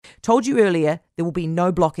Told you earlier there will be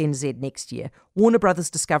no Block NZ next year. Warner Brothers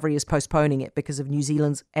Discovery is postponing it because of New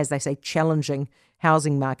Zealand's, as they say, challenging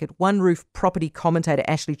housing market. One Roof property commentator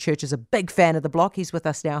Ashley Church is a big fan of the Block. He's with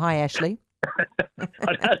us now. Hi, Ashley.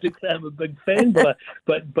 I don't think I'm a big fan, but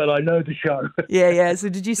I know the show. Yeah. So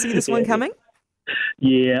did you see this one coming?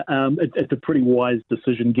 Yeah, it's a pretty wise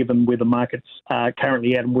decision given where the market's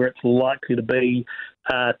currently at and where it's likely to be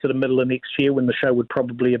to the middle of next year when the show would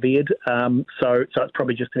probably have aired. So it's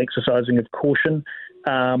probably just an exercising of caution.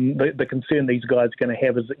 The concern these guys are going to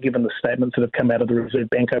have is that given the statements that have come out of the Reserve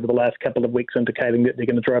Bank over the last couple of weeks indicating that they're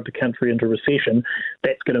going to drive the country into recession,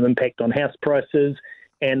 that's going to impact on house prices.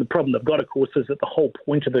 And the problem they've got, of course, is that the whole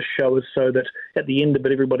point of this show is so that at the end of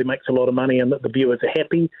it, everybody makes a lot of money and that the viewers are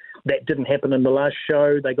happy. That didn't happen in the last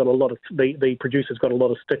show. They got a lot of the producers got a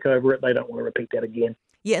lot of stick over it. They don't want to repeat that again.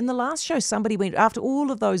 Yeah, in the last show, somebody went, after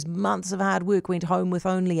all of those months of hard work, went home with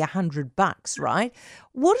only $100, right?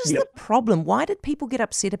 What is the problem? Why did people get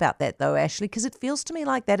upset about that, though, Ashley? Because it feels to me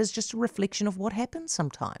like that is just a reflection of what happens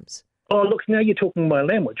sometimes. Oh, look, now you're talking my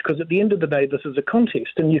language, because at the end of the day, this is a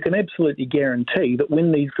contest, and you can absolutely guarantee that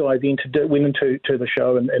when these guys went into the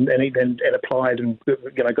show and applied and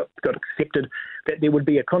got accepted, that there would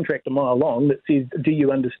be a contract a mile long that says, do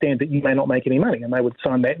you understand that you may not make any money? And they would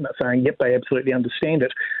sign that and saying, yep, they absolutely understand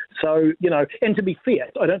it. So, and to be fair,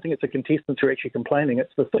 I don't think it's the contestants who are actually complaining,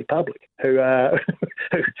 it's the public who afterwards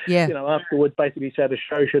basically say the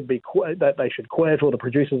show should be that they should quit or the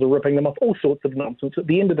producers are ripping them off, all sorts of nonsense. At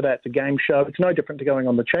the end of the day, it's a game show. It's no different to going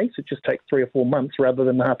on The Chase. It just takes 3 or 4 months rather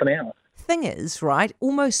than half an hour. Thing is, right,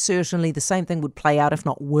 almost certainly the same thing would play out, if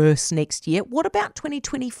not worse, next year. What about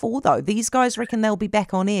 2024, though? These guys reckon they'll be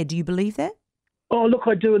back on air. Do you believe that? Oh, look,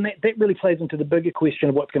 I do, and that really plays into the bigger question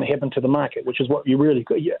of what's going to happen to the market, which is what you're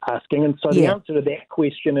asking. And so the answer to that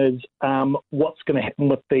question is what's going to happen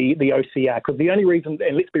with the OCR? Because the only reason,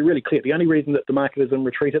 and let's be really clear, the only reason that the market is in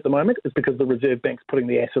retreat at the moment is because the Reserve Bank's putting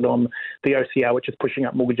the acid on the OCR, which is pushing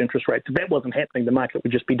up mortgage interest rates. If that wasn't happening, the market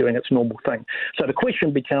would just be doing its normal thing. So the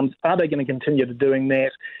question becomes, are they going to continue to doing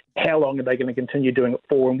that? How long are they going to continue doing it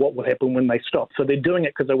for, and what will happen when they stop? So they're doing it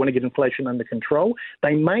because they want to get inflation under control.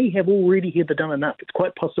 They may have already done enough. It's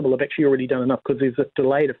quite possible they've actually already done enough because there's a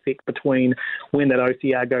delayed effect between when that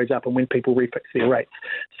OCR goes up and when people refix their rates.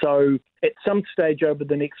 So at some stage over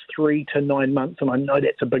the next 3 to 9 months, and I know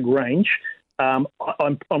that's a big range, I'm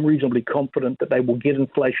reasonably confident that they will get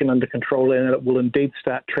inflation under control and it will indeed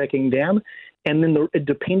start tracking down. And then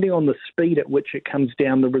depending on the speed at which it comes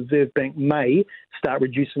down, the Reserve Bank may start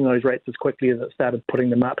reducing those rates as quickly as it started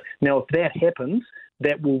putting them up. Now, if that happens,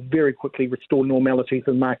 that will very quickly restore normality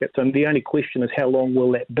to the markets. And the only question is how long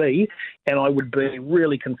will that be? And I would be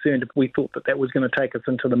really concerned if we thought that was going to take us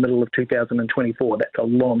into the middle of 2024. That's a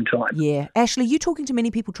long time. Yeah. Ashley, you talking to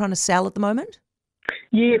many people trying to sell at the moment?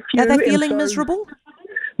 Yeah. Are they feeling miserable?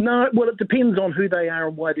 No, well, it depends on who they are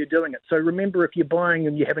and why they're doing it. So remember, if you're buying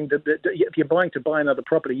and if you're buying to buy another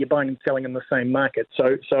property, you're buying and selling in the same market.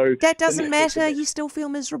 So that doesn't matter. You still feel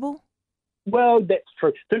miserable. Well, that's true.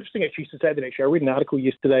 It's interesting actually to say that. Actually, I read an article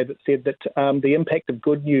yesterday that said that the impact of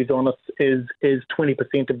good news on us is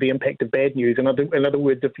 20% of the impact of bad news. In other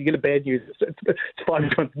words, if you get a bad news, it's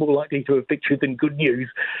 5 times more likely to affect you than good news,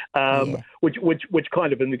 which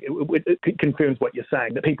kind of it confirms what you're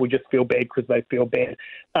saying, that people just feel bad because they feel bad.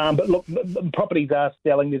 But look, properties are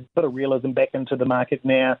selling. There's a bit of realism back into the market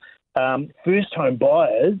now. First home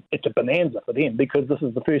buyers, it's a bonanza for them because this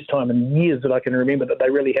is the first time in years that I can remember that they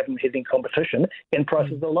really haven't had any competition and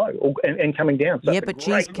prices are low and coming down. So yeah, but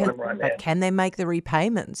can they make the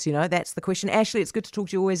repayments? That's the question. Ashley, it's good to talk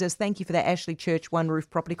to you always. Thank you for that. Ashley Church, One Roof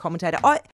property commentator.